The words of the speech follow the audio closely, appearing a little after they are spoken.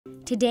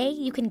Today,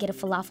 you can get a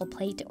falafel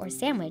plate or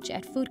sandwich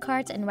at food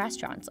carts and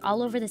restaurants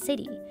all over the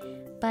city.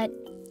 But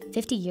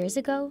 50 years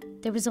ago,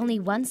 there was only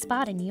one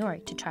spot in New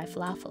York to try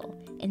falafel,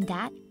 and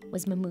that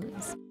was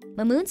Mamoun's.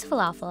 Mamoun's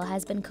Falafel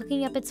has been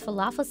cooking up its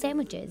falafel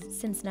sandwiches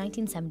since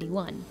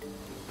 1971.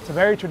 It's a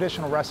very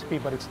traditional recipe,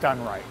 but it's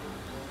done right.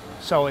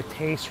 So it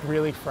tastes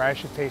really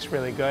fresh, it tastes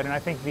really good, and I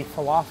think the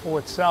falafel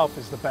itself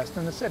is the best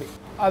in the city.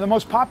 The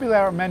most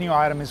popular menu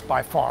item is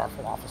by far a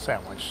falafel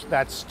sandwich.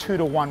 That's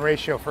 2-to-1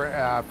 ratio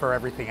for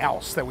everything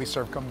else that we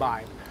serve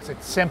combined.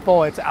 It's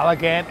simple, it's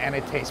elegant, and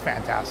it tastes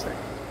fantastic.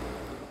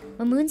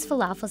 Mamoun's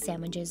falafel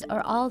sandwiches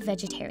are all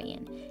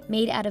vegetarian,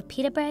 made out of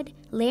pita bread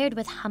layered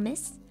with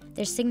hummus,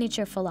 their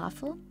signature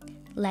falafel,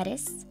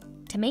 lettuce,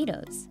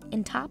 tomatoes,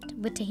 and topped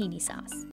with tahini sauce.